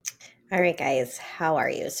All right, guys, how are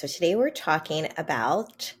you? So today we're talking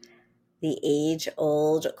about the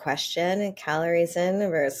age-old question, calories in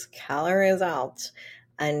versus calories out,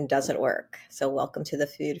 and does it work? So welcome to the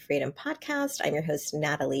Food Freedom Podcast. I'm your host,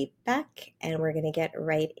 Natalie Beck, and we're going to get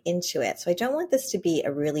right into it. So I don't want this to be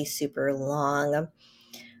a really super long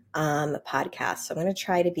podcast. So I'm going to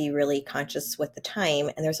try to be really conscious with the time,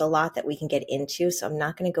 and there's a lot that we can get into, so I'm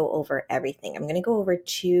not going to go over everything. I'm going to go over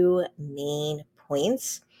two main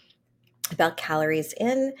points about calories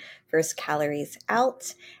in versus calories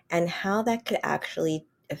out and how that could actually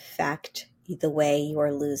affect the way you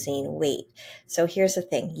are losing weight. So here's the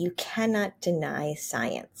thing, you cannot deny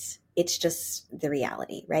science. It's just the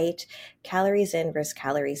reality, right? Calories in versus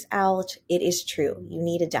calories out. It is true. You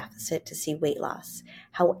need a deficit to see weight loss.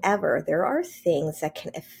 However, there are things that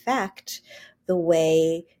can affect the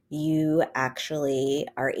way you actually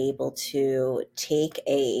are able to take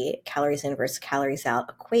a calories in versus calories out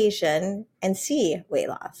equation and see weight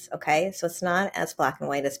loss. Okay. So it's not as black and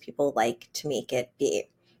white as people like to make it be.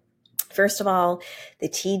 First of all, the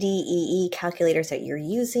TDEE calculators that you're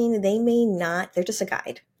using, they're just a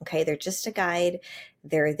guide. Okay. They're just a guide.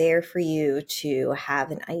 They're there for you to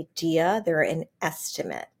have an idea. They're an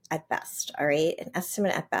estimate at best. All right. An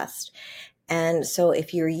estimate at best. And so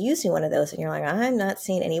if you're using one of those and you're like, I'm not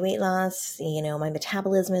seeing any weight loss, my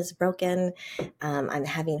metabolism is broken, I'm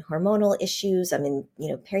having hormonal issues, I'm in,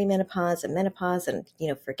 perimenopause and menopause and,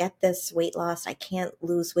 forget this weight loss, I can't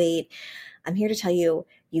lose weight. I'm here to tell you,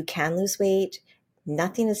 you can lose weight.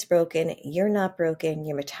 Nothing is broken. You're not broken.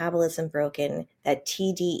 Your metabolism broken. That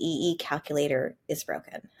TDEE calculator is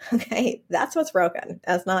broken. Okay. That's what's broken.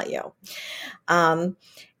 That's not you.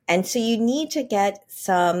 And so you need to get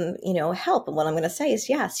some, help. And what I'm going to say is,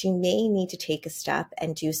 yes, you may need to take a step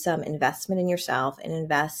and do some investment in yourself and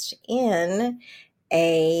invest in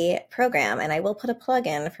a program. And I will put a plug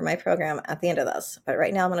in for my program at the end of this. But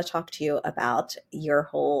right now I'm going to talk to you about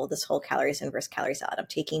this whole calories in versus calories out. I'm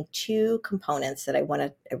taking two components that I want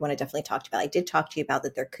to definitely talk to you about. I did talk to you about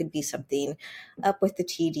that there could be something up with the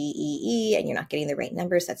TDEE and you're not getting the right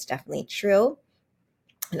numbers. That's definitely true.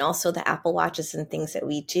 And also the Apple Watches and things that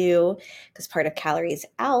we do, because part of calories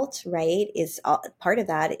out, right, part of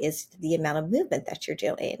that is the amount of movement that you're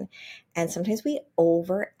doing. And sometimes we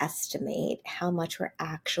overestimate how much we're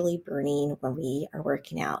actually burning when we are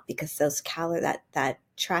working out, because that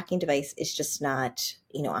tracking device is just not,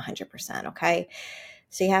 100%. Okay.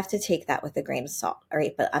 So you have to take that with a grain of salt. All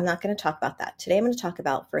right. But I'm not going to talk about that. Today I'm going to talk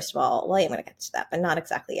about, first of all, I am going to get to that, but not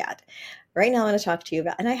exactly yet. Right now I'm going to talk to you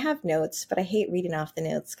about, and I have notes, but I hate reading off the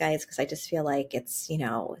notes, guys, because I just feel like it's,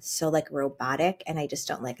 so like robotic and I just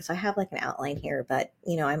don't like it. So I have like an outline here, but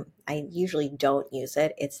I usually don't use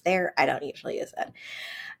it. It's there. I don't usually use it.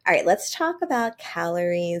 All right. Let's talk about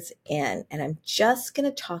calories in, and I'm just going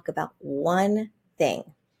to talk about one thing,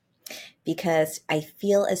 because I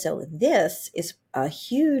feel as though this is a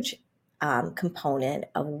huge component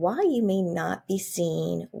of why you may not be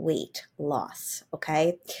seeing weight loss,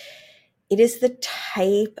 okay? It is the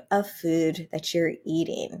type of food that you're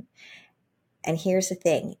eating. And here's the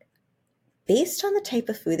thing, based on the type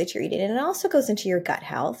of food that you're eating, and it also goes into your gut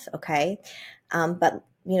health, okay? But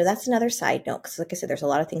that's another side note, because like I said, there's a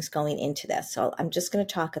lot of things going into this. So I'm just going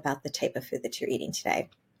to talk about the type of food that you're eating today.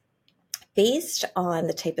 Based on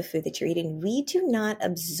the type of food that you're eating, we do not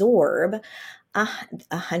absorb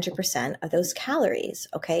 100% of those calories,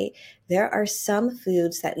 okay? There are some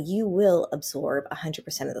foods that you will absorb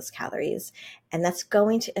 100% of those calories, and that's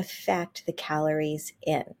going to affect the calories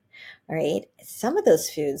in, all right? Some of those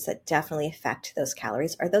foods that definitely affect those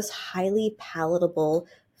calories are those highly palatable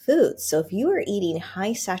foods. So if you are eating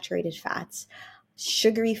high saturated fats,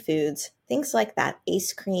 sugary foods, things like that,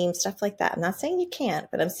 ice cream, stuff like that. I'm not saying you can't,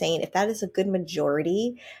 but I'm saying if that is a good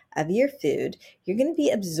majority of your food, you're going to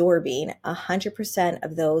be absorbing 100%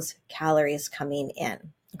 of those calories coming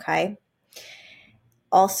in, okay?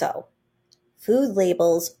 Also, food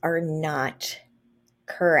labels are not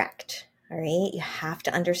correct, all right? You have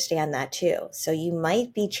to understand that too. So you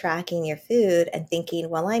might be tracking your food and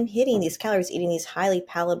thinking, well, I'm hitting these calories, eating these highly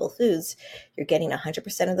palatable foods. You're getting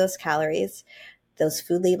 100% of those calories. Those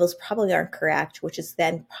food labels probably aren't correct, which is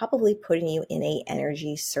then probably putting you in a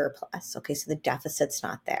energy surplus. Okay, so the deficit's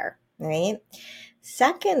not there, right?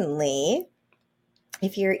 Secondly,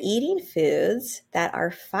 if you're eating foods that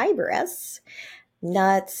are fibrous,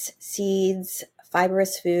 nuts, seeds,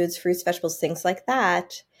 fibrous foods, fruits, vegetables, things like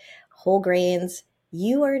that, whole grains,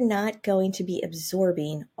 you are not going to be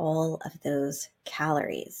absorbing all of those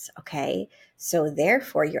calories, okay? So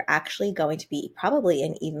therefore, you're actually going to be probably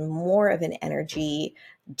in even more of an energy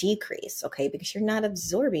decrease, okay? Because you're not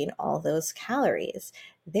absorbing all those calories.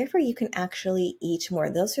 Therefore, you can actually eat more.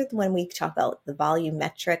 Those are when we talk about the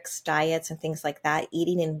volumetrics diets and things like that,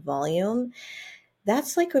 eating in volume.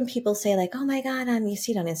 That's like when people say like, oh my God, you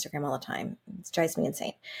see it on Instagram all the time. It drives me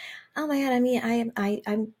insane. Oh my God,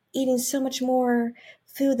 I'm eating so much more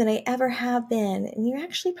food than I ever have been. And you're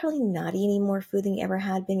actually probably not eating more food than you ever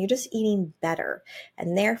had been. You're just eating better.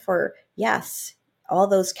 And therefore, yes, all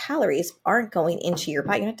those calories aren't going into your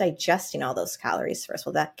body. You're not digesting all those calories first.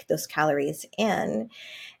 Well, those calories in,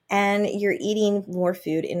 and you're eating more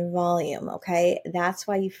food in volume. Okay. That's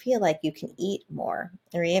why you feel like you can eat more,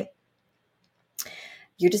 right?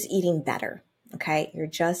 You're just eating better. Okay. You're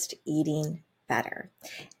just eating better.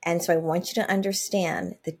 And so I want you to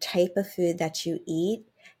understand the type of food that you eat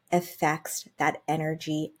affects that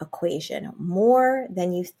energy equation more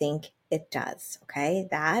than you think it does. Okay.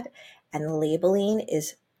 That and labeling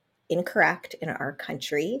is incorrect in our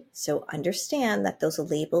country. So understand that those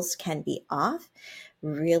labels can be off.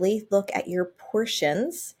 Really look at your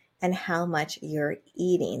portions and how much you're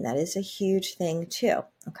eating. That is a huge thing too.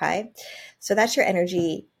 Okay. So that's your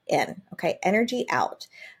energy in. Okay. Energy out.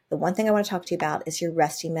 The one thing I want to talk to you about is your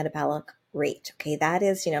resting metabolic rate. Okay. That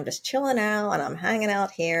is, I'm just chilling out and I'm hanging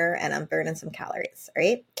out here and I'm burning some calories,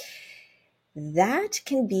 right? That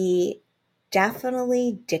can be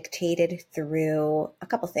definitely dictated through a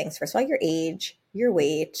couple things. First of all, your age, your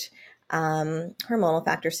weight, hormonal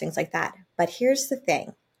factors, things like that. But here's the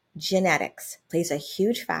thing. Genetics plays a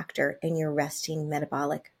huge factor in your resting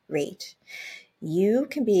metabolic rate. You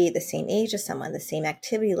can be the same age as someone, the same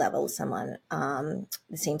activity level as someone, the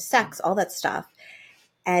same sex, all that stuff.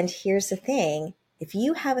 And here's the thing. If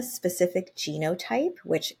you have a specific genotype,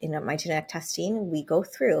 which in my genetic testing, we go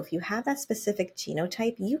through, if you have that specific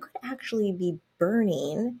genotype, you could actually be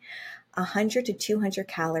burning 100 to 200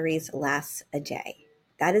 calories less a day.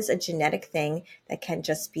 That is a genetic thing that can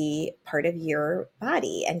just be part of your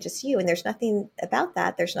body and just you. And there's nothing about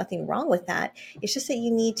that. There's nothing wrong with that. It's just that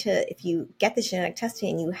you need to, if you get the genetic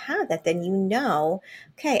testing and you have that, then you know,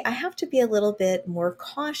 okay, I have to be a little bit more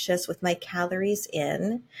cautious with my calories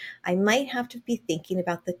in. I might have to be thinking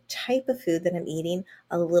about the type of food that I'm eating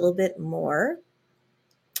a little bit more.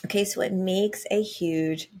 Okay, so it makes a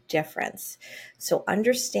huge difference. So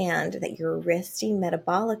understand that your resting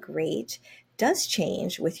metabolic rate does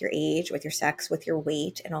change with your age, with your sex, with your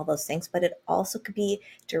weight, and all those things, but it also could be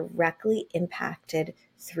directly impacted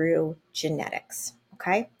through genetics.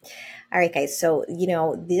 Okay. All right, guys. So,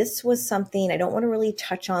 this was something I don't want to really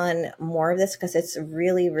touch on more of this because it's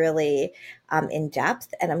really, really in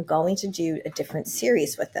depth. And I'm going to do a different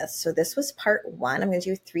series with this. So, this was part one. I'm going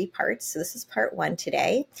to do 3 parts. So, this is part one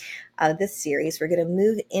today of this series. We're going to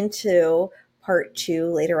move into part 2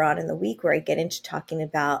 later on in the week where I get into talking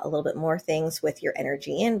about a little bit more things with your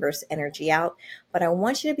energy in versus energy out. But I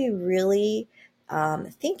want you to be really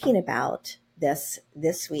thinking about this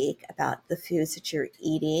week about the foods that you're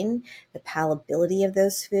eating, the palatability of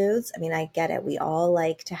those foods. I mean, I get it. We all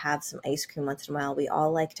like to have some ice cream once in a while. We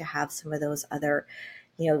all like to have some of those other,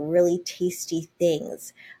 really tasty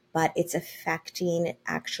things, but it's affecting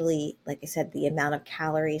actually, like I said, the amount of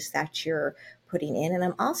calories that you're putting in. And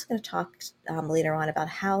I'm also going to talk later on about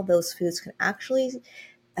how those foods can actually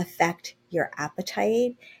affect your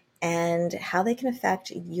appetite and how they can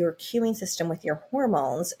affect your cueing system with your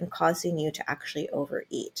hormones and causing you to actually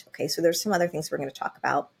overeat. Okay, so there's some other things we're going to talk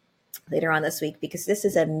about later on this week because this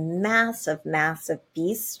is a massive, massive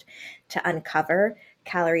beast to uncover.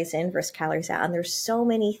 Calories in versus calories out. And there's so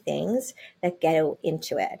many things that go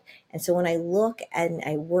into it. And so when I look and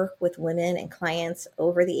I work with women and clients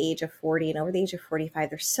over the age of 40 and over the age of 45,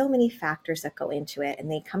 there's so many factors that go into it.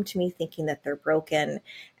 And they come to me thinking that they're broken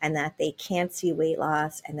and that they can't see weight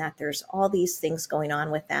loss and that there's all these things going on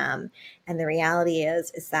with them. And the reality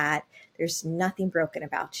is that there's nothing broken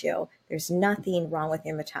about you. There's nothing wrong with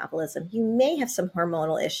your metabolism. You may have some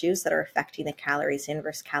hormonal issues that are affecting the calories in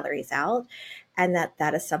versus calories out. And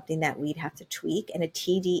that is something that we'd have to tweak. And a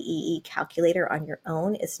TDEE calculator on your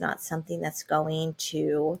own is not something that's going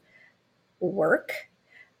to work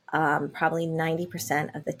probably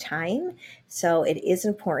 90% of the time. So it is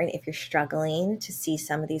important if you're struggling to see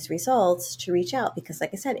some of these results to reach out because,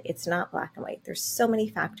 like I said, it's not black and white. There's so many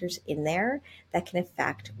factors in there that can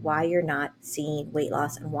affect why you're not seeing weight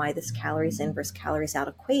loss and why this calories in versus calories out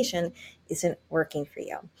equation isn't working for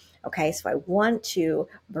you. Okay, so I want to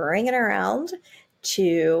bring it around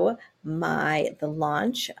to the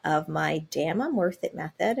launch of my Damn I'm Worth It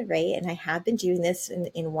method, right? And I have been doing this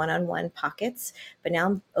in one-on-one pockets, but now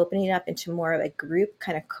I'm opening it up into more of a group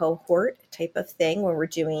kind of cohort type of thing where we're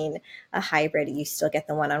doing a hybrid. You still get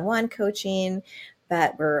the one-on-one coaching,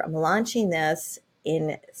 but I'm launching this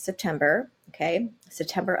in September. Okay,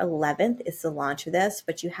 September 11th is the launch of this,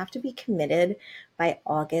 but you have to be committed by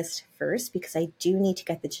August 1st because I do need to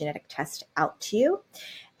get the genetic test out to you.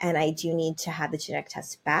 And I do need to have the genetic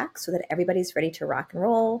test back so that everybody's ready to rock and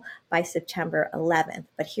roll by September 11th.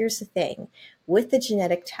 But here's the thing. With the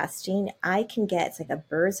genetic testing, I can get, it's like a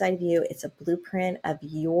bird's eye view. It's a blueprint of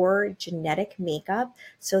your genetic makeup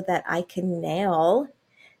so that I can nail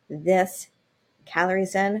this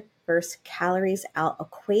calories in versus calories out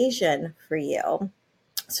equation for you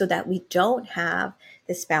so that we don't have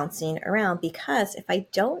this bouncing around. Because if I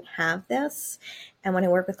don't have this, and when I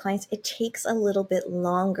work with clients, it takes a little bit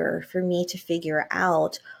longer for me to figure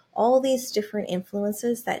out all these different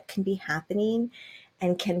influences that can be happening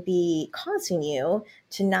and can be causing you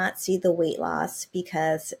to not see the weight loss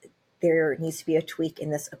because there needs to be a tweak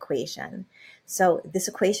in this equation. So this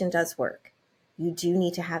equation does work. You do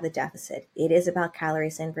need to have the deficit. It is about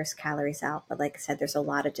calories in versus calories out. But like I said, there's a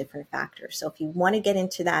lot of different factors. So if you want to get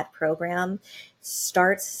into that program,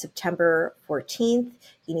 starts September 14th.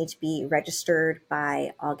 You need to be registered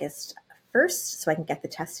by August 1st so I can get the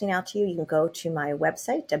testing out to you. You can go to my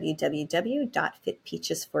website,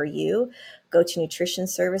 www.fitpeachesforyou, go to nutrition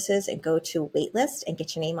services and go to waitlist and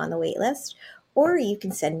get your name on the waitlist. Or you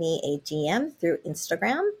can send me a DM through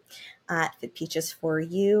Instagram at Fit Peaches for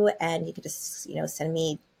You, and you can just send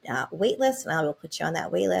me waitlist, and I will put you on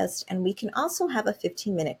that waitlist. And we can also have a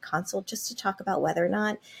 15-minute consult just to talk about whether or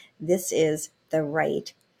not this is the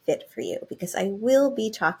right fit for you. Because I will be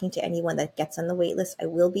talking to anyone that gets on the waitlist. I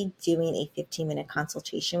will be doing a 15-minute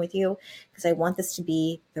consultation with you because I want this to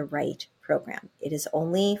be the right program. It is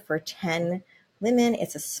only for 10 women.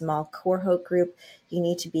 It's a small cohort group. You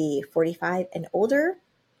need to be 45 and older.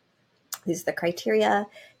 These are the criteria.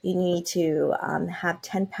 You need to have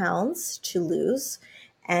 10 pounds to lose,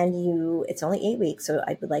 and it's only 8 weeks, so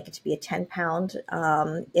I would like it to be a 10-pound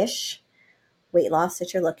ish weight loss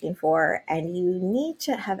that you're looking for, and you need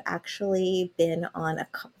to have actually been on a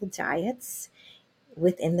couple diets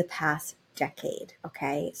within the past decade.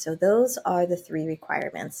 Okay, so those are the 3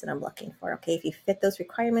 requirements that I'm looking for. Okay, if you fit those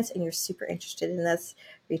requirements and you're super interested in this,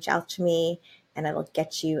 reach out to me and I will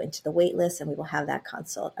get you into the wait list and we will have that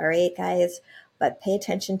consult. All right, guys, but pay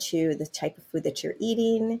attention to the type of food that you're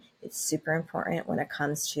eating. It's super important when it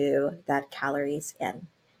comes to that calories in.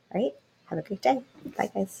 All right, have a great day.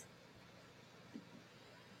 Bye, guys.